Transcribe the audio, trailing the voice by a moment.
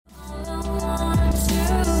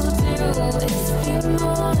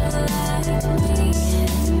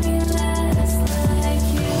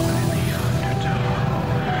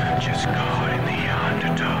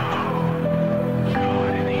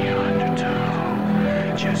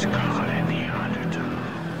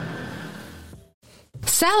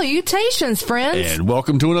Salutations, friends. And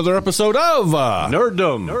welcome to another episode of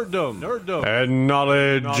Nerddom and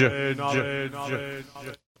Knowledge.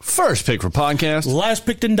 First Pick for Podcast. Last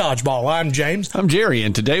picked in Dodgeball. I'm James. I'm Jerry,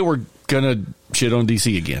 and today we're going to shit on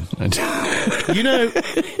DC again. You know,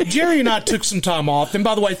 Jerry and I took some time off. And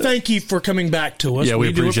by the way, thank you for coming back to us. Yeah,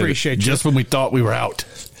 we do appreciate appreciate it. you. Just when we thought we were out,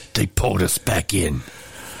 they pulled us back in.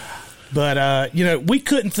 But, you know, we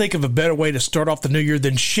couldn't think of a better way to start off the new year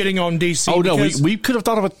than shitting on DC. Oh, no, we could have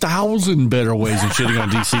thought of 1,000 better ways of shitting on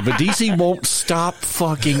DC, but DC won't stop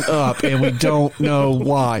fucking up, and we don't know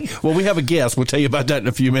why. Well, we have a guest. We'll tell you about that in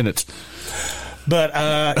a few minutes. But,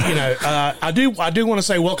 you know, I do want to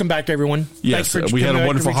say welcome back, everyone. Yes, we had a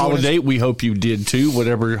wonderful holiday. We hope you did, too,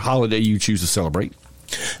 whatever holiday you choose to celebrate.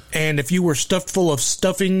 And if you were stuffed full of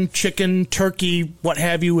stuffing, chicken, turkey, what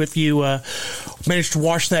have you, if you managed to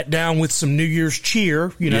wash that down with some New Year's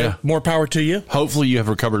cheer, you know, more power to you. Hopefully you have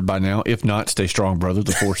recovered by now. If not, stay strong, brother.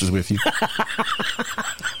 The force is with you.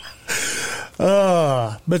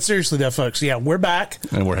 But seriously, though, folks, yeah, we're back.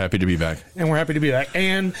 And we're happy to be back.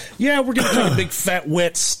 And, yeah, we're going to take a big, fat,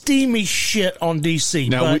 wet, steamy shit on DC.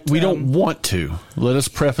 Now, but, we don't want to. Let us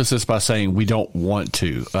preface this by saying we don't want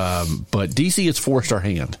to. But DC has forced our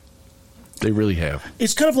hand. They really have.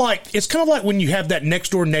 It's kind of like when you have that next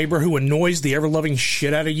door neighbor who annoys the ever loving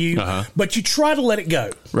shit out of you, but you try to let it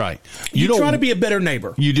go. Right. You try to be a better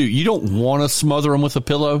neighbor. You do. You don't want to smother them with a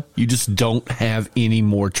pillow. You just don't have any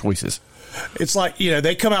more choices. It's like, you know,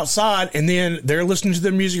 they come outside and then they're listening to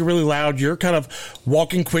their music really loud. You're kind of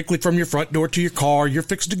walking quickly from your front door to your car. You're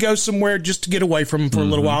fixing to go somewhere just to get away from them for a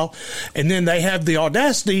little while. And then they have the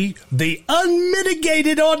audacity, the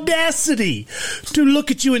unmitigated audacity to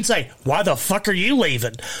look at you and say, why the fuck are you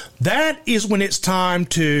leaving? That is when it's time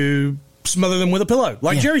to smother them with a pillow,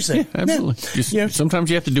 like Jerry said. Yeah, absolutely. Sometimes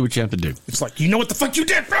you have to do what you have to do. It's like, you know what the fuck you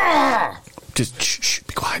did? Ah! Just shh,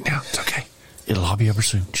 be quiet now. It's okay. It'll all be over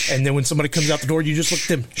soon. Shh. And then when somebody comes out the door, you just look at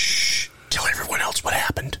them. Shh. Tell everyone else what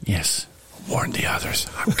happened. Yes. Warn the others.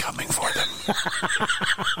 I'm coming for them.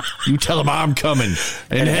 You tell them I'm coming.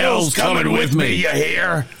 And hell's coming with me. You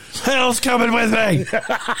hear? Hell's coming with me.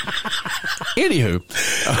 Anywho,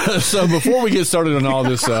 so before we get started on all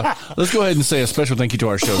this, let's go ahead and say a special thank you to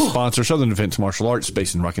our show sponsor, Southern Defense Martial Arts,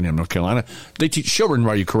 based in Rockingham, North Carolina. They teach Shorin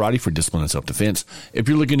Ryu Karate for discipline and self-defense. If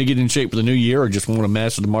you're looking to get in shape for the new year or just want to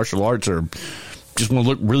master the martial arts or just want to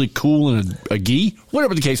look really cool in a gi,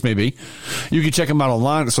 whatever the case may be, you can check them out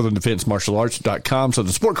online at southerndefensemartialarts.com,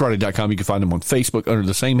 southernsportkarate.com. You can find them on Facebook under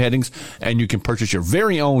the same headings, and you can purchase your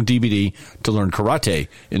very own DVD to learn karate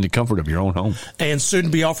in the comfort of your own home. And soon to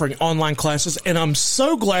be offering online classes, and I'm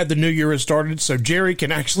so glad the new year has started, so Jerry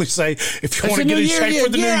can actually say, if you want to get in shape for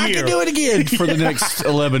the new year. I can do it again for the next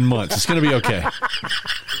 11 months. It's going to be okay.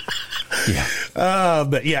 Yeah.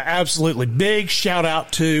 But yeah, absolutely. Big shout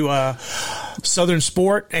out to Southern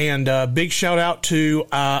Sport, and big shout out to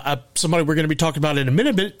somebody we're going to be talking about in a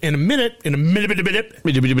minute. Timmy.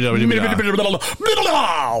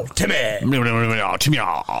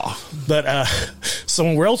 But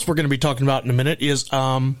someone else we're going to be talking about in a minute is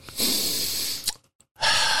God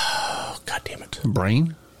damn it.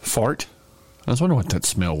 Brain? Fart? I was wondering what that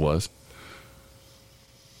smell was.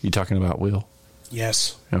 You talking about Will?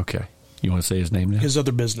 Yes. Okay. You want to say his name now? His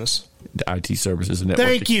other business. The IT Services and Network.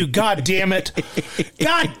 Thank you. God damn it.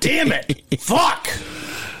 God damn it. Fuck.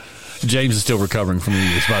 James is still recovering from the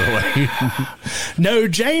news, by the way. No,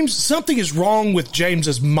 James, something is wrong with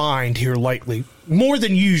James's mind here lately. More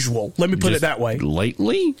than usual. Let me put it that way.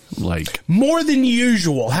 Lately? More than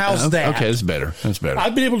usual. How's that? Okay, that's better.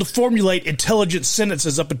 I've been able to formulate intelligent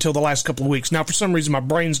sentences up until the last couple of weeks. Now, for some reason, my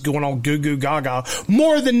brain's going all goo goo gaga.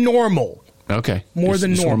 More than normal. Okay. More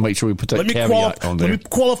than normal. Want to make sure we put that caveat on there. Let me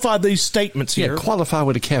qualify these statements here. Yeah, qualify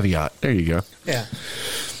with a caveat. There you go. Yeah.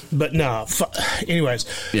 But no, anyways.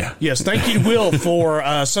 Yeah. Yes, thank you, Will, for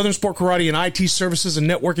Southern Sport Karate and IT Services and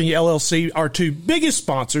Networking LLC, our two biggest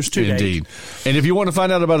sponsors to date. Indeed. And if you want to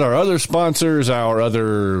find out about our other sponsors, our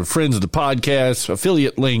other friends of the podcast,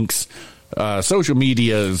 affiliate links, social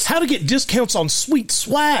medias, how to get discounts on sweet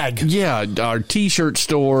swag. Yeah, our T-shirt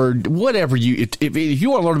store, whatever you. If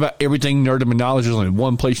you want to learn about everything Nerddom and Knowledge, there's only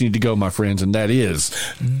one place you need to go, my friends, and that is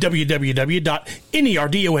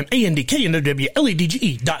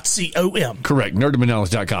www.nerdmandknowledge.com. Correct,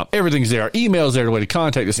 nerddomandknowledge.com. Everything's there. Our email's there. The way to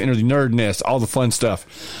contact us, enter the Nerd Nest, all the fun stuff.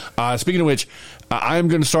 Speaking of which, I'm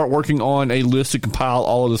going to start working on a list to compile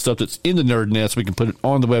all of the stuff that's in the Nerd Nest. We can put it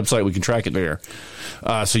on the website. We can track it there.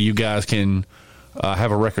 So you guys can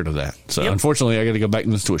have a record of that. So unfortunately, I got to go back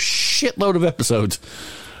and listen to a shitload of episodes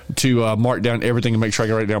to mark down everything and make sure I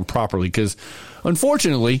can write it down properly because,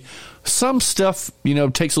 unfortunately, some stuff,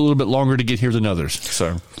 takes a little bit longer to get here than others.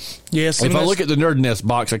 So, yes, if I look at the Nerd Nest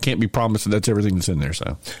box, I can't be promised that that's everything that's in there.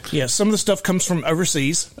 So, yeah, some of the stuff comes from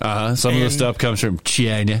overseas. Some of the stuff comes from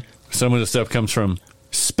China. Some of the stuff comes from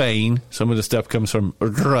Spain. Some of the stuff comes from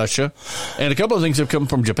Russia, and a couple of things have come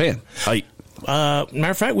from Japan. Hey.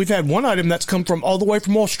 Matter of fact, we've had one item that's come from all the way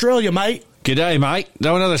from Australia, mate. G'day, mate.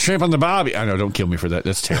 Throw another shrimp on the barbie. I know, don't kill me for that.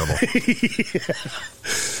 That's terrible.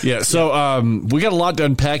 Yeah, so we got a lot to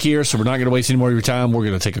unpack here, so we're not going to waste any more of your time. We're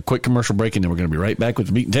going to take a quick commercial break, and then we're going to be right back with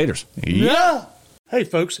the meat and taters. Yeah. Hey,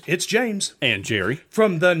 folks, it's James. And Jerry.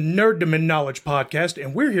 From the Nerddom and Knowledge Podcast,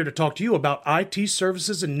 and we're here to talk to you about IT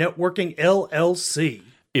Services and Networking, LLC.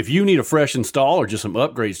 If you need a fresh install or just some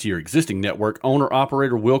upgrades to your existing network,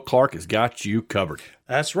 owner-operator Will Clark has got you covered.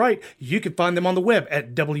 That's right. You can find them on the web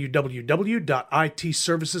at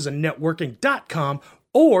www.itservicesandnetworking.com,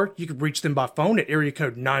 or you can reach them by phone at area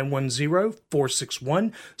code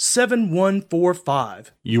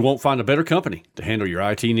 910-461-7145. You won't find a better company to handle your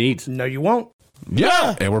IT needs. No, you won't.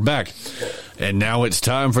 Yeah, and we're back. And now it's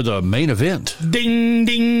time for the main event. Ding,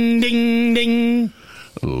 ding, ding, ding.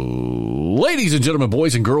 Ladies and gentlemen,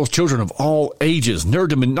 boys and girls, children of all ages,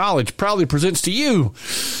 Nerddom and Knowledge proudly presents to you.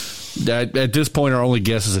 At this point, our only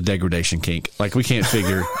guess is a degradation kink. Like, we can't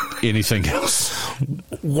figure anything else.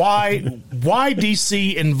 Why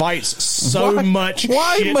DC invites so much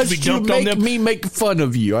why shit must to be dumped you on make them? me make fun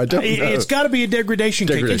of you? I don't know. It's got to be a degradation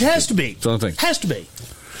kink. It has to be. It's the only thing. Has to be.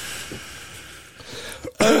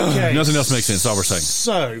 Okay. Nothing else makes sense. That's all we're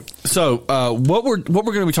saying. So what we're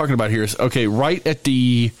going to be talking about here is, okay, right at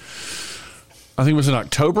I think it was in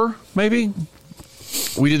October, maybe,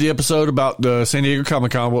 we did the episode about the San Diego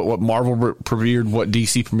Comic-Con, what Marvel premiered, what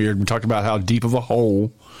DC premiered. We talked about how deep of a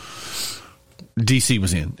hole DC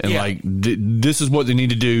was in. And, this is what they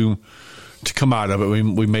need to do to come out of it.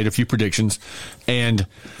 We made a few predictions. And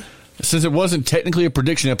since it wasn't technically a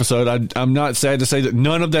prediction episode, I'm not sad to say that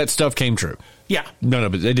none of that stuff came true. Yeah. None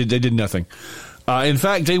of it. They did nothing. In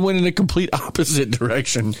fact, they went in a complete opposite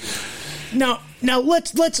direction. Now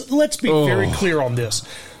let's be very clear on this.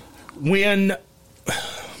 When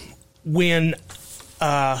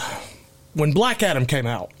Black Adam came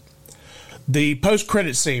out, the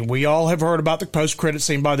post-credit scene, we all have heard about the post-credit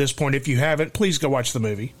scene by this point. If you haven't, please go watch the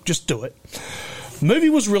movie. Just do it. The movie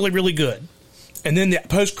was really, really good. And then the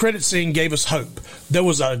post-credit scene gave us hope. There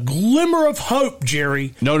was a glimmer of hope,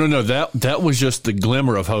 Jerry. No. That was just the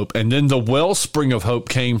glimmer of hope. And then the wellspring of hope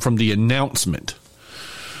came from the announcement.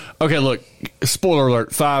 Okay, look, spoiler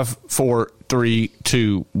alert, 5, 4, 3,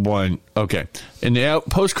 2, 1. Okay. In the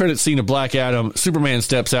post-credit scene of Black Adam, Superman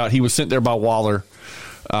steps out. He was sent there by Waller,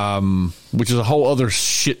 which is a whole other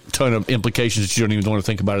shit ton of implications that you don't even want to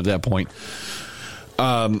think about at that point,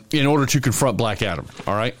 in order to confront Black Adam,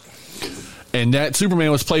 all right? And that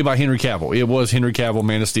Superman was played by Henry Cavill. It was Henry Cavill,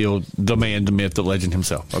 Man of Steel, the man, the myth, the legend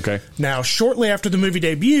himself. Okay. Now, shortly after the movie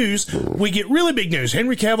debuts, we get really big news.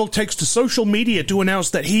 Henry Cavill takes to social media to announce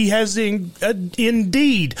that he has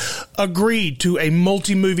indeed agreed to a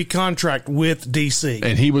multi-movie contract with DC.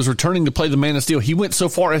 And he was returning to play the Man of Steel. He went so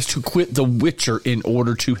far as to quit The Witcher in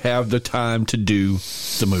order to have the time to do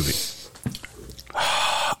the movie.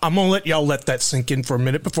 I'm going to let y'all let that sink in for a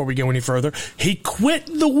minute before we go any further. He quit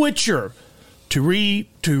The Witcher to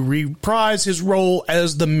reprise his role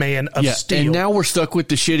as the Man of Steel. And now we're stuck with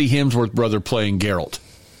the shitty Hemsworth brother playing Geralt.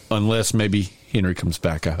 Unless maybe Henry comes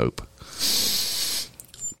back, I hope.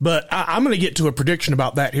 But I'm going to get to a prediction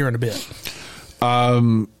about that here in a bit.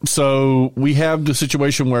 So we have the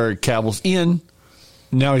situation where Cavill's in.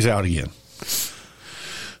 Now he's out again.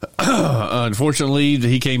 Unfortunately,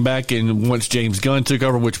 he came back, and once James Gunn took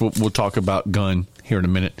over, which we'll talk about Gunn here in a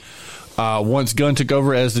minute. Once Gunn took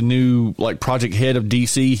over as the new project head of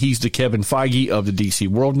DC, he's the Kevin Feige of the DC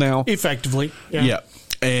world now. Effectively, yeah.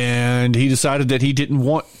 And he decided that he didn't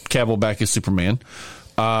want Cavill back as Superman.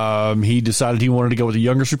 He decided he wanted to go with a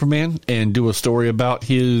younger Superman and do a story about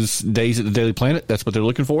his days at the Daily Planet. That's what they're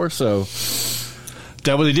looking for. So that's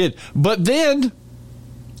what they did. But then,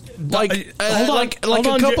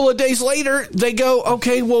 a couple of days later, they go,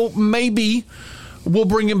 okay, well, maybe we'll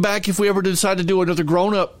bring him back if we ever decide to do another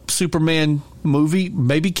grown-up Superman movie.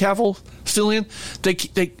 Maybe Cavill still in. They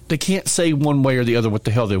can't say one way or the other what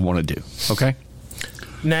the hell they want to do. Okay.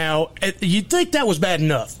 Now, you'd think that was bad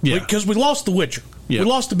enough. Yeah. Because we lost The Witcher. Yeah. We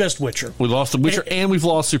lost the best Witcher. We lost The Witcher, and we've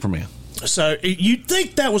lost Superman. So you'd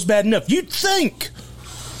think that was bad enough. You'd think.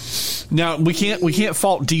 Now, we can't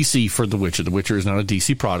fault DC for The Witcher. The Witcher is not a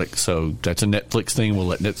DC product, so that's a Netflix thing. We'll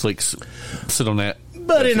let Netflix sit on that.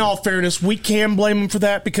 But in all fairness, we can blame them for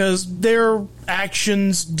that because their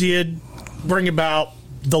actions did bring about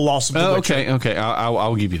the loss of the Witcher. Okay.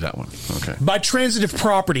 I'll give you that one. Okay. By transitive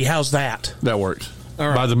property, how's that? That works. All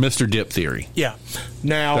right. By the Mr. Dip theory. Yeah.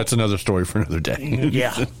 Now, that's another story for another day.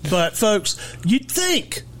 Yeah. But, folks, you'd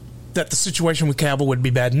think that the situation with Cavill would be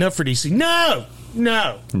bad enough for DC. No.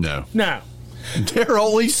 They're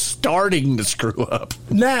only starting to screw up.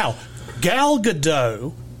 Now, Gal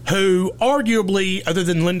Gadot, who arguably, other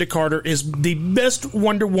than Linda Carter, is the best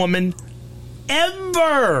Wonder Woman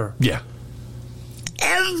ever. Yeah.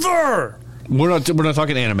 Ever. We're not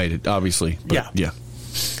talking animated, obviously. But yeah.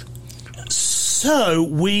 So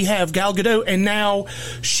we have Gal Gadot, and now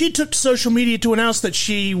she took to social media to announce that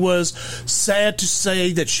she was sad to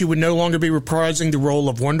say that she would no longer be reprising the role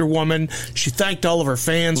of Wonder Woman. She thanked all of her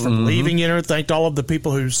fans for believing in her, thanked all of the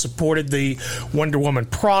people who supported the Wonder Woman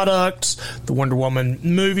products, the Wonder Woman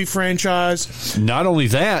movie franchise. Not only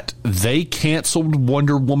that, they canceled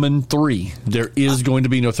Wonder Woman 3. There is going to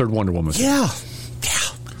be no third Wonder Woman. Yeah.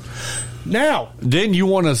 Now, then you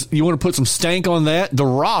want to put some stank on that. The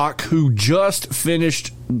Rock, who just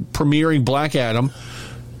finished premiering Black Adam,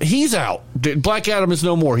 he's out. Black Adam is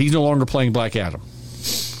no more. He's no longer playing Black Adam.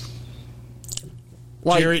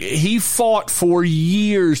 Like, Jerry, he fought for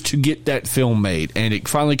years to get that film made, and it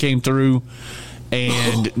finally came through,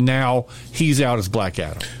 and now he's out as Black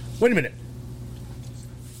Adam. Wait a minute.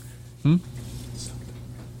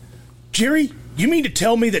 Jerry, you mean to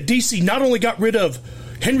tell me that DC not only got rid of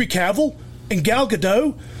Henry Cavill and Gal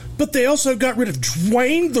Gadot, but they also got rid of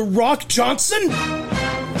Dwayne "The Rock" Johnson?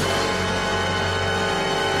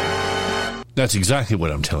 That's exactly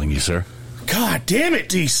what I'm telling you, sir. God damn it,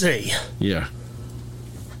 DC. Yeah.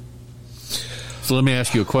 So let me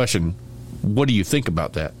ask you a question. What do you think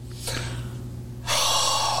about that?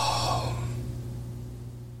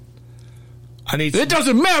 It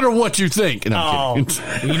doesn't matter what you think. No, I'm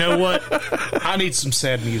kidding. You know what? I need some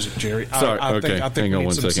sad music, Jerry. Sorry, I think hang on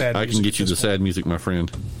one second. Sad I can get you the sad music, my friend.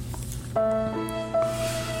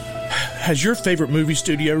 Has your favorite movie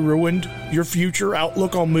studio ruined your future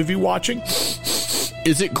outlook on movie watching?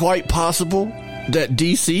 Is it quite possible that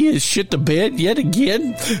DC has shit the bed yet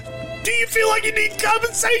again? Do you feel like you need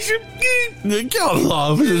compensation? God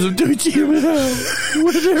love is do you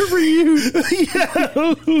whatever you.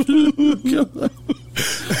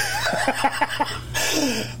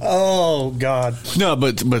 Oh God! No,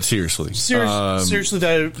 but seriously, seriously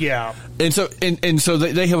though, yeah. And so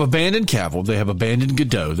they have abandoned Cavill, they have abandoned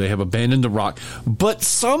Godot, they have abandoned The Rock, but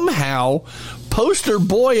somehow poster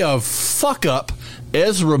boy of fuck up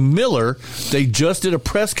Ezra Miller, they just did a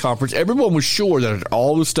press conference. Everyone was sure that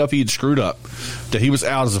all the stuff he had screwed up, that he was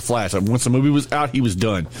out as a Flash. Like, once the movie was out, he was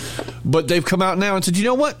done. But they've come out now and said, you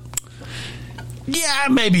know what? Yeah,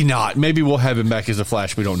 maybe not. Maybe we'll have him back as a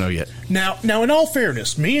Flash. We don't know yet. Now, in all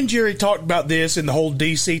fairness, me and Jerry talked about this and the whole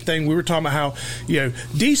DC thing. We were talking about how,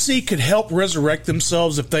 DC could help resurrect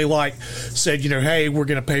themselves if they said, hey, we're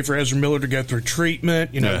going to pay for Ezra Miller to go through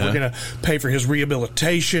treatment. We're going to pay for his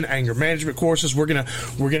rehabilitation, anger management courses. We're going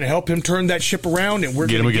to help him turn that ship around, and we're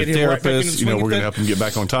going to get him therapist. Right we're going to help him get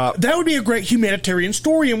back on top. That would be a great humanitarian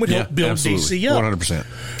story and would help build DC up.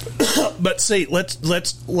 100%. But see,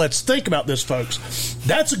 let's think about this, folks.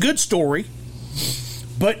 That's a good story,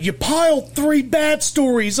 but you pile 3 bad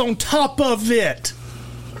stories on top of it.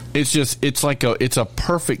 It's a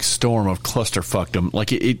perfect storm of clusterfuckdom.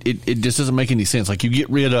 Like it just doesn't make any sense. Like you get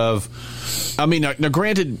rid of. I mean, now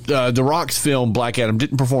granted, The Rock's film Black Adam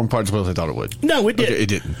didn't perform quite as well as I thought it would. No, it didn't. Okay, it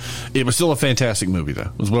didn't. It was still a fantastic movie,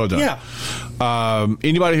 though. It was well done. Yeah.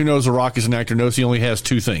 Anybody who knows The Rock as an actor knows he only has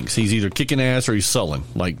 2 things. He's either kicking ass or he's sullen.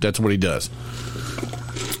 Like that's what he does.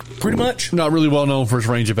 Pretty much. Not really well known for his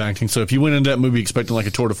range of acting. So if you went into that movie expecting like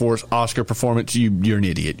a tour de force Oscar performance, you're an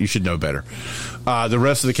idiot. You should know better. The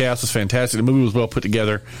rest of the cast was fantastic. The movie was well put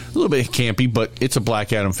together. A little bit campy, but it's a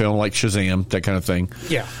Black Adam film, like Shazam, that kind of thing.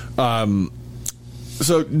 Yeah.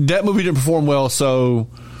 So that movie didn't perform well, so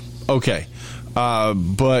okay.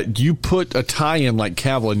 But you put a tie-in like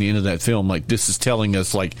Cavill in the end of that film, like this is telling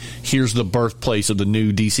us like here's the birthplace of the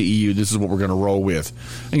new DCEU. This is what we're going to roll with,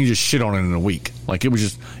 and you just shit on it in a week. Like it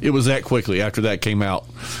was that quickly after that came out.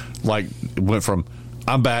 Like it went from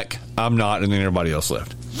I'm back, I'm not, and then everybody else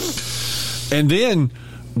left. And then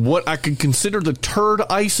what I could consider the turd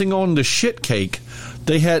icing on the shit cake,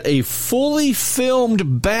 they had a fully filmed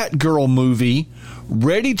Batgirl movie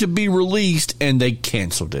ready to be released, and they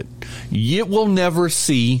canceled it. You will never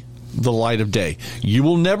see the light of day. You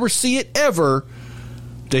will never see it ever.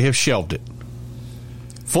 They have shelved it.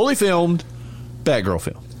 Fully filmed Batgirl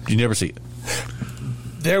film. You never see it.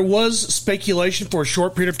 There was speculation for a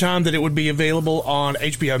short period of time that it would be available on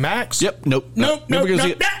HBO Max. Yep. Nope. Nope. Never gonna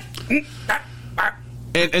see it.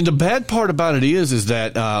 And the bad part about it is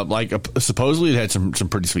that supposedly it had some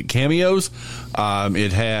pretty sweet cameos.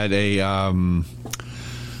 It had a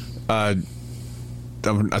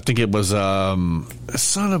I think it was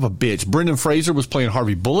son of a bitch. Brendan Fraser was playing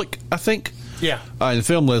Harvey Bullock, I think. Yeah. In the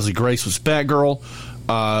film, Leslie Grace was Batgirl.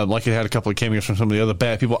 It had a couple of cameos from some of the other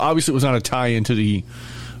bad people. Obviously, it was not a tie-in to the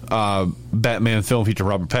Batman film feature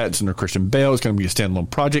Robert Pattinson or Christian Bale. It's going to be a standalone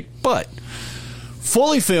project, but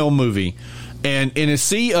fully filmed movie. And in a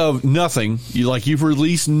sea of nothing, you've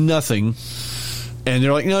released nothing, and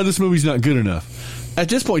they're like, no, this movie's not good enough. At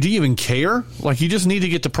this point, do you even care? You just need to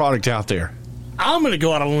get the product out there. I'm going to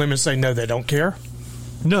go out on a limb and say, no, they don't care.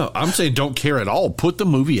 No, I'm saying don't care at all. Put the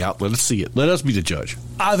movie out. Let us see it. Let us be the judge.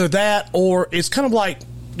 Either that, or it's kind of like,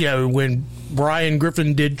 when Brian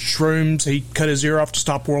Griffin did Shrooms, he cut his ear off to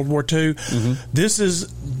stop World War II. Mm-hmm. This is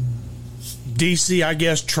DC, I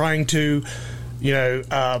guess, trying to,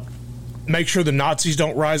 make sure the Nazis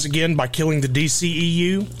don't rise again by killing the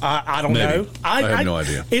DCEU. I don't know. I have no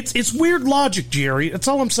idea. It's weird logic, Jerry. That's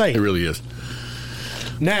all I'm saying. It really is.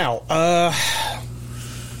 Now,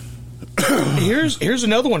 here's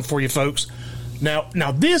another one for you folks. Now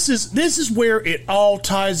this is where it all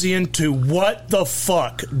ties into what the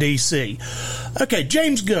fuck, DC. Okay,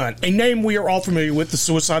 James Gunn, a name we are all familiar with, the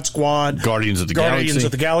Suicide Squad, Guardians of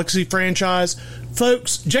the Galaxy franchise.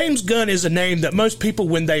 Folks, James Gunn is a name that most people,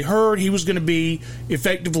 when they heard he was going to be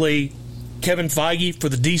effectively Kevin Feige for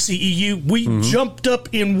the DCEU, we jumped up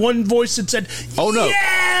in one voice and said, "Oh no!"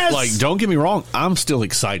 Yes! Don't get me wrong, I'm still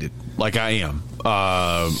excited, I am.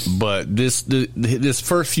 But this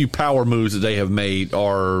first few power moves that they have made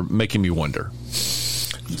are making me wonder.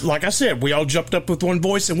 Like I said, we all jumped up with one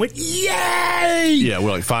voice and went, "Yay!" Yeah,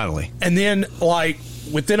 we're finally. And then,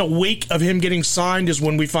 within a week of him getting signed is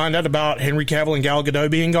when we find out about Henry Cavill and Gal Gadot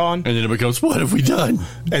being gone. And then it becomes, what have we done?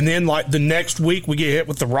 And then, the next week, we get hit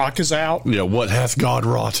with The Rock is out. Yeah, what hath God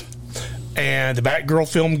wrought? And the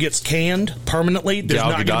Batgirl film gets canned permanently. There's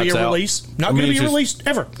not going to be a release. Not going to be released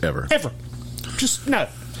ever. Ever. Just no.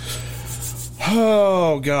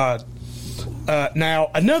 Oh, God. Now,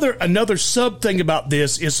 another sub thing about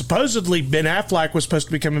this is supposedly Ben Affleck was supposed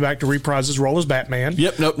to be coming back to reprise his role as Batman.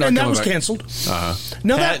 Yep, nope, not and that was back. canceled.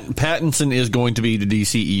 Now Pattinson is going to be the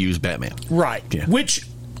DCEU's Batman. Right, yeah. Which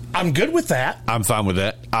I'm good with that. I'm fine with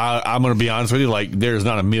that. I'm going to be honest with you. There's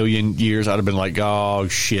not a million years I'd have been like, oh,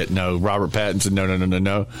 shit, no. Robert Pattinson,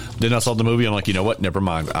 no. Then I saw the movie, I'm like, you know what? Never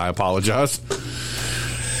mind. I apologize.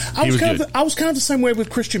 I was kind of the same way with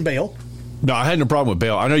Christian Bale. No, I had no problem with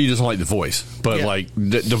Bale. I know you just don't like the voice, but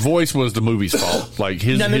the voice was the movie's fault.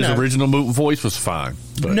 His original voice was fine.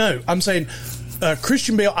 But. No, I'm saying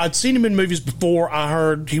Christian Bale. I'd seen him in movies before. I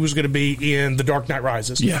heard he was going to be in The Dark Knight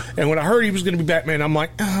Rises. Yeah, and when I heard he was going to be Batman, I'm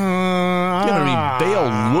like, Bale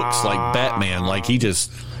looks like Batman.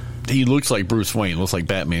 He looks like Bruce Wayne. Looks like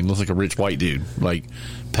Batman. Looks like a rich white dude.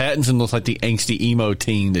 Pattinson looks like the angsty emo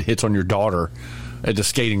teen that hits on your daughter at the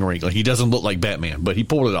skating rink. He doesn't look like Batman, but he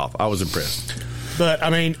pulled it off. I was impressed. But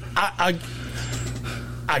I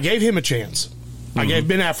gave him a chance. I gave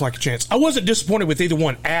Ben Affleck a chance. I wasn't disappointed with either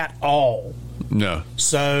one at all. No.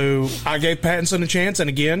 So I gave Pattinson a chance, and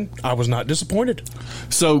again, I was not disappointed.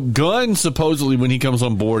 So Gunn, supposedly, when he comes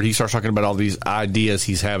on board, he starts talking about all these ideas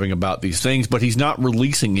he's having about these things, but he's not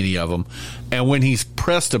releasing any of them. And when he's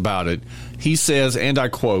pressed about it, he says, and I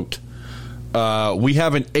quote, we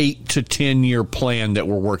have an 8 to 10 year plan that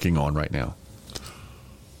we're working on right now.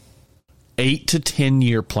 8 to 10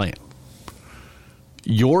 year plan.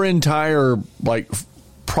 Your entire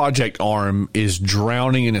project arm is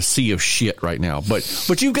drowning in a sea of shit right now.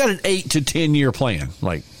 But you've got an 8 to 10 year plan.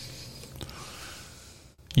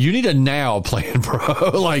 You need a now plan,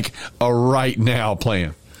 bro. A right now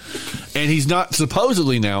plan. And he's not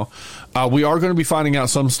supposedly now. We are going to be finding out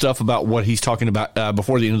some stuff about what he's talking about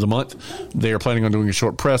before the end of the month. They are planning on doing a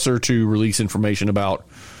short presser to release information about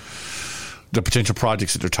the potential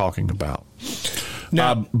projects that they're talking about.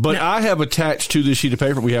 I have attached to this sheet of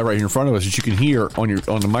paper we have right here in front of us that you can hear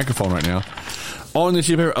on the microphone right now. On this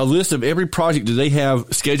sheet of paper, a list of every project that they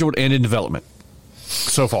have scheduled and in development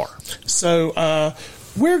so far. So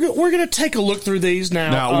we're going to take a look through these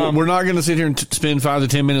now. Now, we're not going to sit here and spend 5 to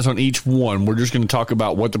 10 minutes on each one. We're just going to talk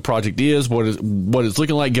about what the project is, what it's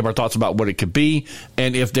looking like, give our thoughts about what it could be,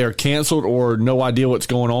 and if they're canceled or no idea what's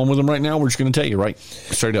going on with them right now, we're just going to tell you, right?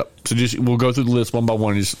 Straight up. So we'll go through the list one by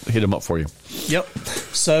one and just hit them up for you. Yep.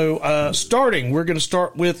 So, we're going to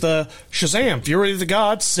start with Shazam! Fury of the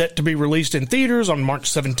Gods, set to be released in theaters on March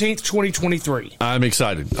 17th, 2023. I'm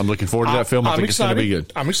excited. I'm looking forward to that film. I think it's going to be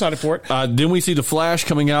good. I'm excited for it. Then we see The Flash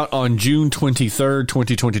coming out on June 23rd,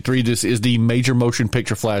 2023. This is the major motion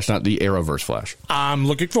picture Flash, not the Arrowverse Flash. I'm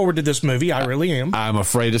looking forward to this movie. I really am. I'm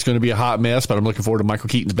afraid it's going to be a hot mess, but I'm looking forward to Michael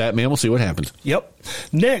Keaton's Batman. We'll see what happens. Yep.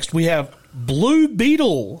 Next, we have Blue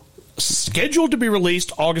Beetle, scheduled to be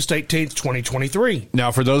released August 18th, 2023.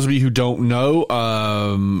 Now, for those of you who don't know,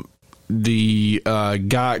 the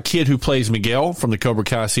kid who plays Miguel from the Cobra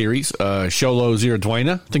Kai series, Xolo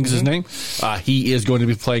Ziraduena, I think is his name, he is going to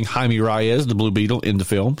be playing Jaime Reyes, the Blue Beetle, in the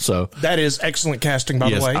film. So that is excellent casting, by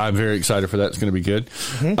the way. I'm very excited for that. It's going to be good.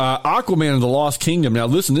 Aquaman and the Lost Kingdom. Now,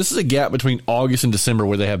 listen, this is a gap between August and December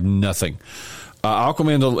where they have nothing.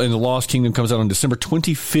 Aquaman and the Lost Kingdom comes out on December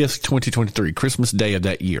 25th, 2023, Christmas Day of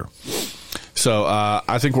that year. So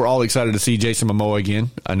I think we're all excited to see Jason Momoa again.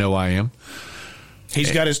 I know I am.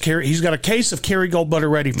 He's got a case of Kerrygold butter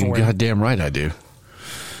ready for him. Goddamn right I do.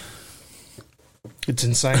 It's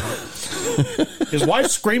insane. His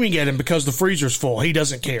wife's screaming at him because the freezer's full. He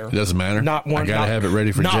doesn't care. It doesn't matter. Not one. I gotta have it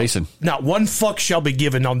ready for Jason. Not one fuck shall be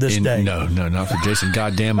given on this day. No, not for Jason.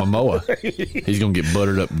 Goddamn Momoa. He's gonna get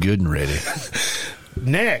buttered up good and ready.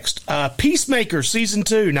 Next, Peacemaker Season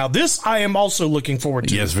 2. Now, this I am also looking forward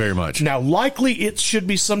to. Yes, very much. Now, likely it should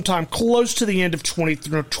be sometime close to the end of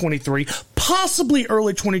 2023, possibly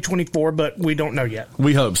early 2024, but we don't know yet.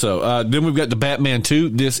 We hope so. Then we've got the Batman 2.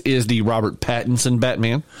 This is the Robert Pattinson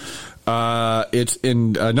Batman. It's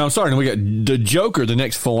in, no, sorry, we got the Joker, the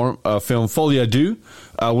next film, Folie à Deux,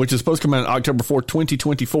 which is supposed to come out on October 4th,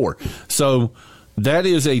 2024. So, that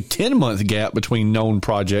is a 10-month gap between known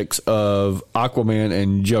projects of Aquaman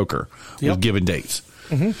and Joker with given dates.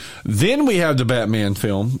 Then we have the Batman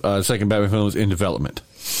film, second Batman film is in development.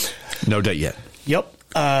 No date yet.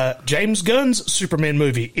 Yep. James Gunn's Superman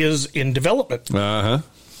movie is in development. Here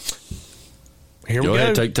we go. Go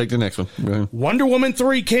ahead, take the next one. Wonder Woman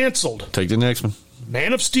 3 canceled. Take the next one.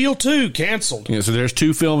 Man of Steel 2 canceled. Yeah, so there's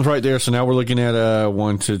 2 films right there. So now we're looking at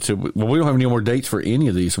 1, 2, 2. Well, we don't have any more dates for any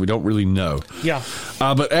of these, so we don't really know. Yeah.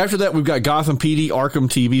 But after that, we've got Gotham PD Arkham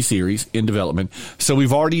TV series in development. So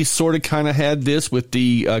we've already sort of kind of had this with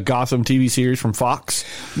the Gotham TV series from Fox.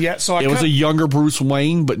 Yeah. So it was a younger Bruce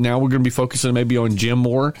Wayne, but now we're going to be focusing maybe on Jim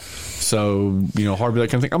more. So Harvey, that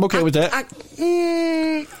kind of thing. I'm okay with that.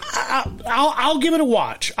 I'll give it a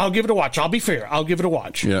watch. I'll be fair. I'll give it a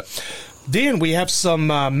watch. Yeah. Then we have some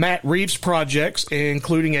Matt Reeves projects,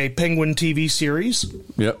 including a Penguin TV series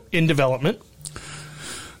in development.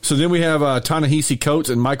 So then we have Ta-Nehisi Coates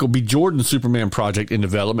and Michael B. Jordan Superman project in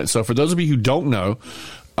development. So for those of you who don't know,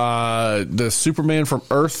 the Superman from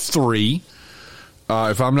Earth 3,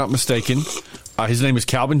 if I'm not mistaken, his name is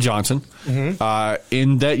Calvin Johnson. In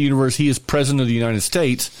that universe, he is President of the United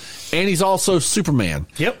States, and he's also Superman.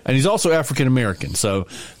 Yep. And he's also African American. So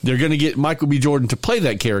they're going to get Michael B. Jordan to play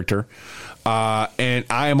that character, and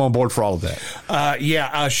I am on board for all of that.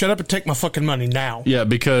 Shut up and take my fucking money now. Yeah,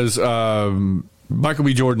 because Michael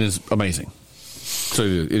B. Jordan is amazing. So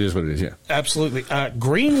it is what it is, yeah. Absolutely.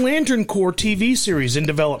 Green Lantern Corps TV series in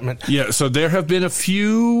development. Yeah, so there have been a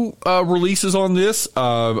few releases on this.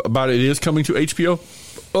 About it is coming to HBO.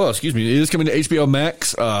 Oh, excuse me. It is coming to HBO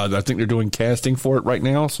Max. I think they're doing casting for it right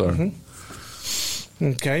now. So,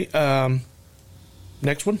 Okay.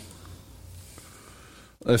 Next one.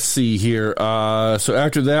 Let's see here. So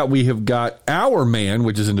after that, we have got Our Man,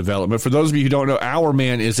 which is in development. For those of you who don't know, Our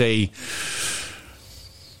Man is a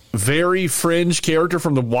very fringe character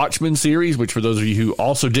from the Watchmen series, which for those of you who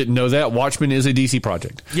also didn't know that, Watchmen is a DC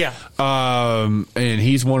project. Yeah. And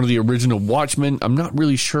he's one of the original Watchmen. I'm not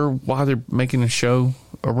really sure why they're making a show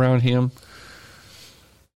around him.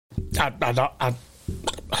 I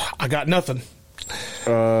got nothing.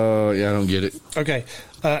 I don't get it. Okay.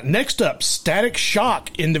 Next up, Static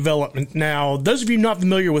Shock in development. Now, those of you not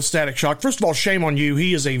familiar with Static Shock, first of all, shame on you.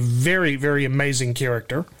 He is a very, very amazing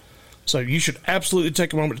character. So you should absolutely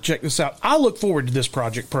take a moment to check this out. I look forward to this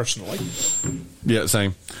project personally. Yeah,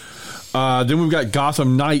 same. Then we've got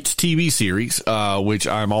Gotham Knights TV series, which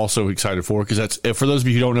I'm also excited for, because that's, for those of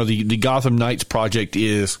you who don't know, the Gotham Knights project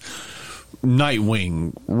is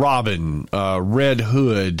Nightwing, Robin, Red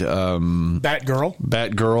Hood, Batgirl,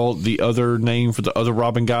 the other name for the other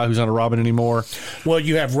Robin guy who's not a Robin anymore. Well,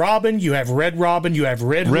 you have Robin, you have Red Robin, you have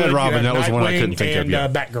Red Hood, Robin, you have that was Nightwing, one I couldn't think of. and Yeah.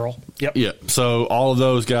 Batgirl. Yep. Yeah, so all of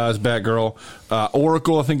those guys, Batgirl,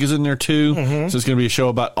 Oracle, I think is in there too. So it's going to be a show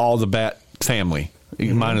about all the Bat family,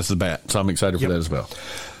 minus the Bat. So I'm excited for that as well.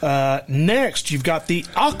 Next, you've got the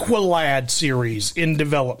Aqualad series in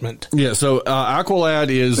development. Yeah, so Aqualad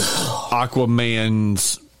is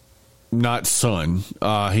Aquaman's not son.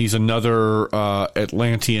 He's another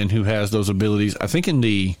Atlantean who has those abilities. I think in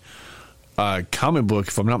the comic book,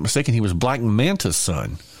 if I'm not mistaken, he was Black Manta's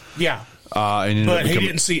son. Yeah. But he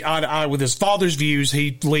didn't see eye to eye with his father's views.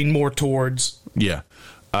 He leaned more towards... Yeah.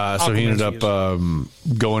 So he ended up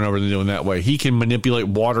going over and doing that way. He can manipulate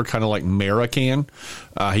water kind of like Mera can.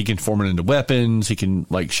 He can form it into weapons. He can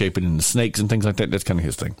like shape it into snakes and things like that. That's kind of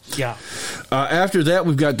his thing. Yeah. After that,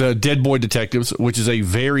 we've got the Dead Boy Detectives, which is a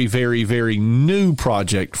very, very, very new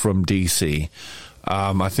project from DC.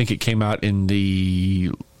 I think it came out in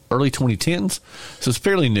the early 2010s, so it's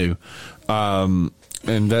fairly new.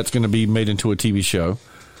 And that's going to be made into a TV show.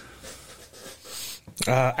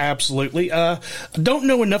 Absolutely. Don't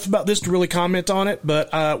know enough about this to really comment on it,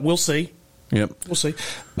 but we'll see. Yep. We'll see.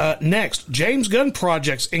 Next, James Gunn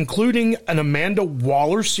projects, including an Amanda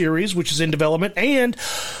Waller series, which is in development. And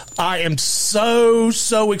I am so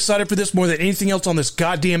excited for this more than anything else on this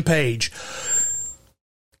goddamn page.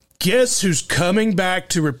 Guess who's coming back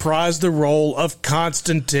to reprise the role of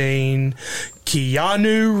Constantine?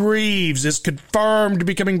 Keanu Reeves is confirmed to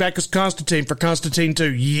be coming back as Constantine for Constantine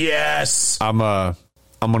 2. Yes. I'm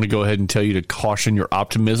going to go ahead and tell you to caution your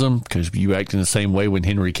optimism because you act in the same way when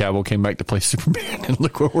Henry Cavill came back to play Superman, and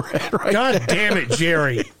look where we're at right now. God damn it,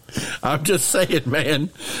 Jerry. I'm just saying,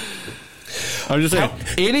 man. I'm just saying,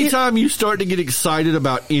 anytime you start to get excited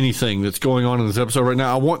about anything that's going on in this episode right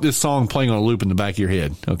now, I want this song playing on a loop in the back of your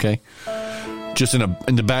head, okay? Just in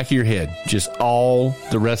the back of your head. Just all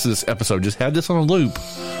the rest of this episode. Just have this on a loop.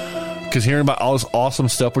 Because hearing about all this awesome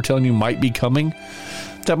stuff we're telling you might be coming,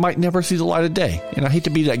 that might never see the light of day. And I hate to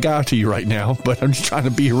be that guy to you right now, but I'm just trying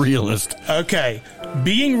to be a realist. Okay.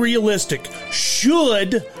 Being realistic,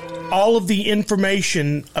 should all of the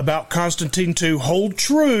information about Constantine 2 hold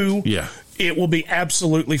true, yeah, it will be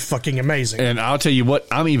absolutely fucking amazing. And I'll tell you what,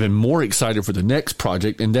 I'm even more excited for the next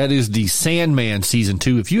project, and that is the Sandman Season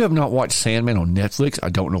 2. If you have not watched Sandman on Netflix, I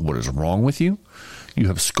don't know what is wrong with you. You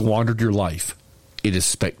have squandered your life. It is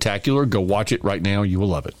spectacular. Go watch it right now. You will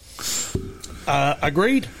love it.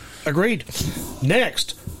 Agreed.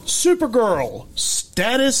 Next, Supergirl,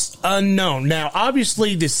 status unknown. Now,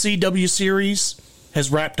 obviously, the CW series has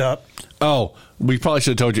wrapped up. Oh, we probably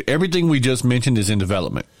should have told you. Everything we just mentioned is in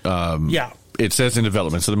development. Yeah. It says in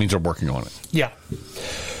development, so that means they're working on it. Yeah.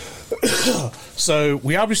 So,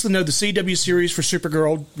 we obviously know the CW series for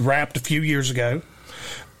Supergirl wrapped a few years ago.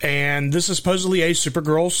 And this is supposedly a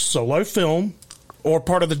Supergirl solo film. Or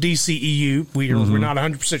part of the DCEU. We're not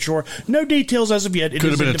 100% sure. No details as of yet.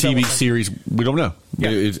 Could have been a TV series. We don't know.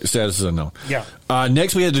 Yeah. Its status is unknown. Yeah.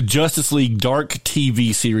 Next, we had the Justice League Dark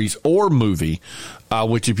TV series or movie,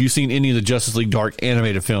 which if you've seen any of the Justice League Dark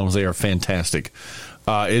animated films, they are fantastic.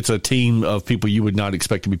 It's a team of people you would not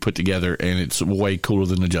expect to be put together, and it's way cooler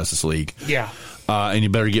than the Justice League. Yeah. And you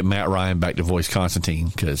better get Matt Ryan back to voice Constantine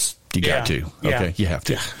because you got to. Okay, you have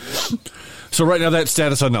to. Yeah. So right now, that's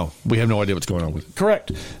status unknown. We have no idea what's going on with it.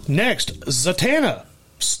 Correct. Next, Zatanna,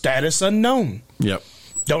 status unknown. Yep.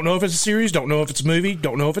 Don't know if it's a series, don't know if it's a movie,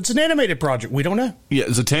 don't know if it's an animated project. We don't know. Yeah,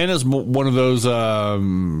 Zatanna's one of those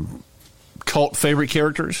cult favorite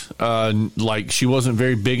characters. Like, she wasn't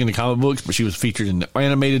very big in the comic books, but she was featured in the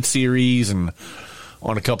animated series and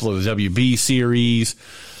on a couple of the WB series.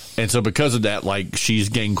 And so because of that, like, she's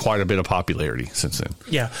gained quite a bit of popularity since then.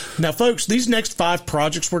 Yeah. Now, folks, these next 5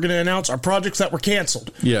 projects we're going to announce are projects that were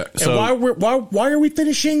canceled. Yeah. So and why are we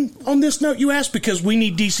finishing on this note, you ask? Because we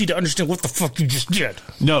need DC to understand what the fuck you just did.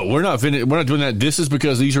 No, we're not doing that. This is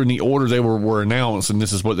because these are in the order they were announced, and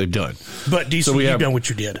this is what they've done. But DC, so you've done what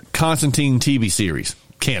you did. Constantine TV series,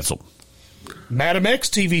 canceled. Madam X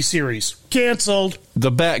TV series, canceled.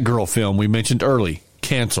 The Batgirl film we mentioned early,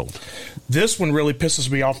 canceled. This one really pisses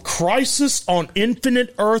me off. Crisis on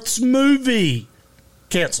Infinite Earths movie,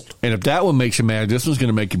 canceled. And if that one makes you mad, this one's going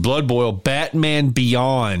to make your blood boil. Batman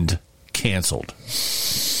Beyond, canceled.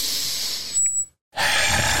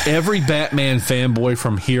 Every Batman fanboy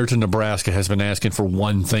from here to Nebraska has been asking for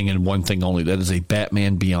one thing and one thing only. That is a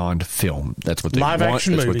Batman Beyond film. That's what they want. That's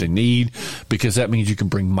movie. What they need, because that means you can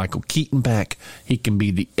bring Michael Keaton back. He can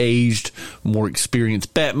be the aged, more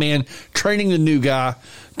experienced Batman, training the new guy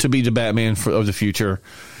to be the Batman of the future.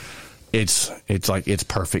 it's like it's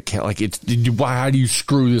perfect. Like how do you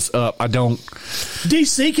screw this up? I don't.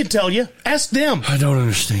 DC can tell you. Ask them. I don't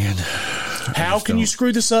understand. How can you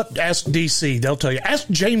screw this up? Ask DC. They'll tell you. Ask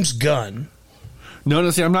James Gunn. No,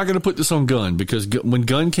 see, I'm not going to put this on Gunn because when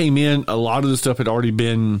Gunn came in, a lot of the stuff had already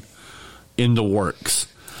been in the works.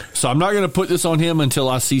 So I'm not going to put this on him until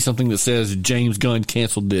I see something that says James Gunn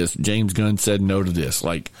canceled this. James Gunn said no to this.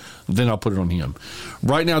 Like, then I'll put it on him.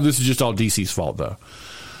 Right now, this is just all DC's fault, though.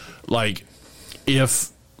 Like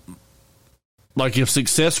if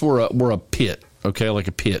success were a pit, okay, like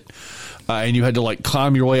a pit, and you had to like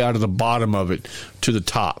climb your way out of the bottom of it to the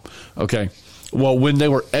top, okay. Well, when they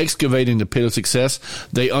were excavating the pit of success,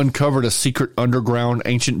 they uncovered a secret underground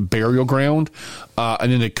ancient burial ground, and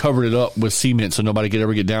then they covered it up with cement so nobody could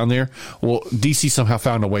ever get down there. Well, DC somehow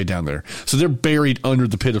found a way down there. So they're buried under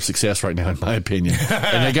the pit of success right now, in my opinion.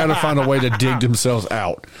 And they got to find a way to dig themselves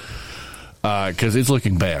out because it's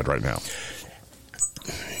looking bad right now.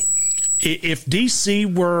 If DC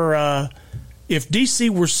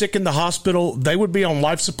were sick in the hospital, they would be on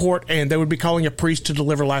life support and they would be calling a priest to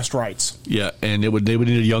deliver last rites. Yeah, and they would need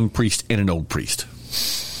a young priest and an old priest.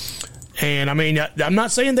 And I mean, I'm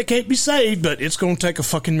not saying they can't be saved, but it's going to take a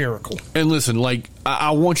fucking miracle. And listen, like,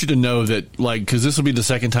 I want you to know that, like, because this will be the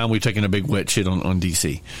second time we've taken a big wet shit on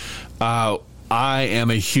DC. I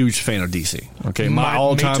am a huge fan of DC. Okay, my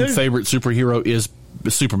all-time favorite superhero is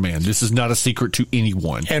Superman. This is not a secret to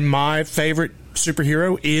anyone. And my favorite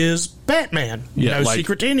superhero is Batman. Yeah, no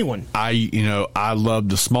secret to anyone. I love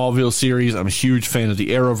the Smallville series. I'm a huge fan of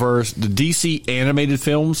the Arrowverse. The DC animated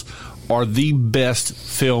films are the best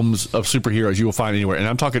films of superheroes you will find anywhere. And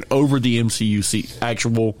I'm talking over the MCU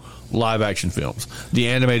actual live action films. The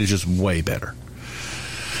animated is just way better.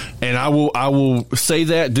 And I will say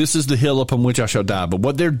that this is the hill upon which I shall die. But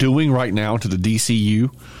what they're doing right now to the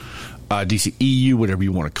DCU, DCEU, whatever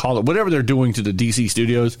you want to call it, whatever they're doing to the DC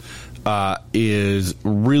studios is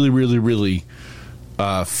really, really, really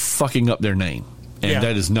fucking up their name. And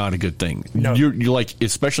that is not a good thing. No. You're like,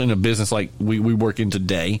 especially in a business like we work in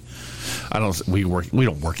today. We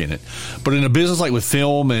don't work in it, but in a business like with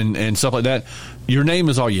film and stuff like that, your name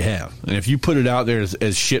is all you have. And if you put it out there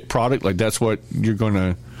as shit product, like that's what you're going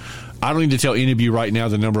to. I don't need to tell any of you right now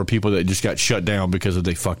the number of people that just got shut down because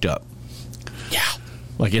they fucked up. Yeah.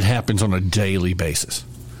 Like it happens on a daily basis.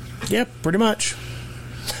 Yep, pretty much.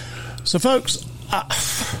 So, folks,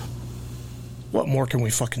 what more can we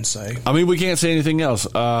fucking say? I mean, we can't say anything else.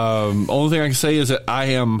 Only thing I can say is that I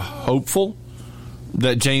am hopeful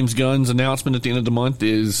that James Gunn's announcement at the end of the month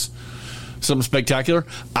is something spectacular.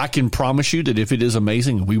 I can promise you that if it is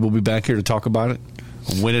amazing, we will be back here to talk about it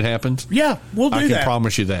when it happens. Yeah, we'll do that. I can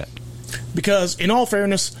promise you that. Because, in all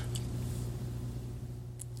fairness,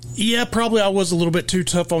 yeah, probably I was a little bit too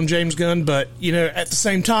tough on James Gunn, but, at the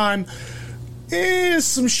same time,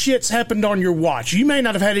 some shit's happened on your watch. You may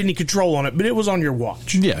not have had any control on it, but it was on your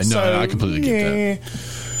watch. Yeah, no, I completely get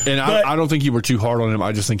that. And I don't think you were too hard on him.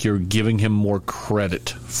 I just think you're giving him more credit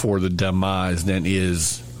for the demise than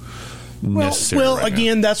is necessary. Well, right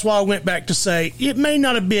again, now. That's why I went back to say it may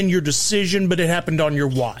not have been your decision, but it happened on your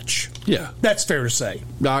watch. Yeah. That's fair to say.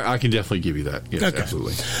 I can definitely give you that. Yes, okay.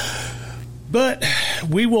 Absolutely. But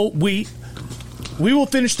we will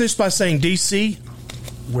finish this by saying, DC,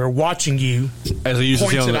 we're watching you. As I used to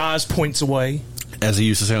say points at eyes, points away. As he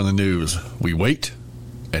used to say on the news, we wait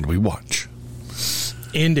and we watch.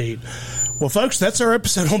 Indeed. Well, folks, that's our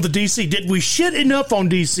episode on the DC. Did we shit enough on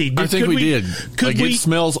DC? I think we did. It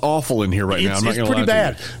smells awful in here right now. I'm not going to lie to you.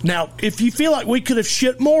 It's pretty bad. Now, if you feel like we could have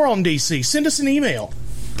shit more on DC, send us an email.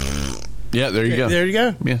 Yeah, there you go. There you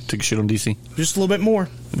go. Yeah, took a shit on DC. Just a little bit more.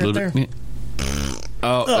 Right there. Bit,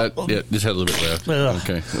 yeah. Just had a little bit left.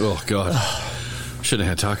 Okay. Oh, God. Shouldn't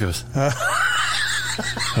have had tacos.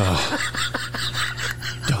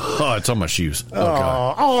 Oh, it's on my shoes. Oh,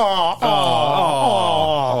 God.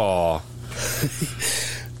 Oh.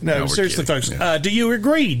 No, seriously, folks. Yeah. Do you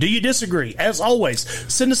agree? Do you disagree? As always,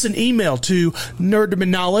 send us an email to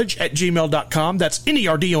nerdomanknowledge@gmail.com. That's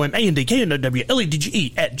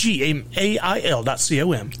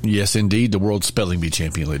nerdomandknowledge@gmail.com. Yes, indeed. The world spelling bee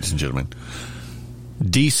champion, ladies and gentlemen.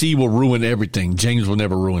 DC will ruin everything. James will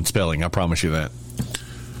never ruin spelling. I promise you that.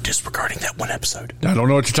 Disregarding that one episode. I don't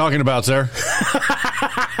know what you're talking about, sir.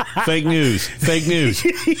 Fake news. Fake news.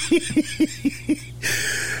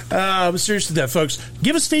 Seriously, though, folks,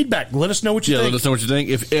 give us feedback. Let us know what you think. Let us know what you think.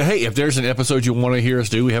 If there's an episode you want to hear us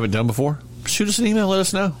do we haven't done before, shoot us an email. Let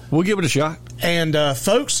us know. We'll give it a shot. And,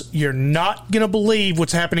 folks, you're not going to believe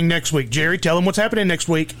what's happening next week. Jerry, tell them what's happening next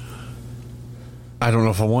week. I don't know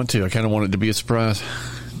if I want to. I kind of want it to be a surprise.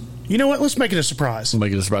 You know what? Let's make it a surprise.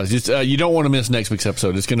 Make it a surprise. Just, you don't want to miss next week's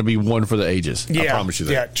episode. It's going to be one for the ages. I promise you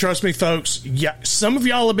that. Yeah, trust me, folks. Yeah, some of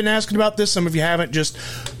y'all have been asking about this. Some of you haven't. Just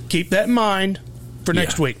keep that in mind for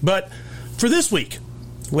next week. But for this week,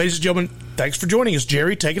 ladies and gentlemen, thanks for joining us.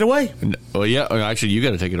 Jerry, take it away. Well, yeah. Actually, you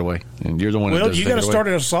got to take it away. And you're the one that does you got to start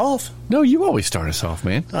us off. No, you always start us off,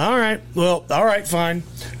 man. All right. Well, all right, fine.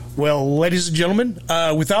 Well, ladies and gentlemen,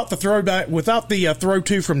 without the throw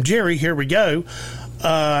to from Jerry, here we go.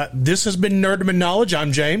 This has been Nerdman Knowledge.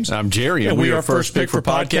 I'm James. I'm Jerry. And we are First Pick for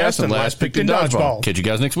Podcast and Last Picked in Dodgeball. Catch you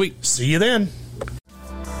guys next week. See you then.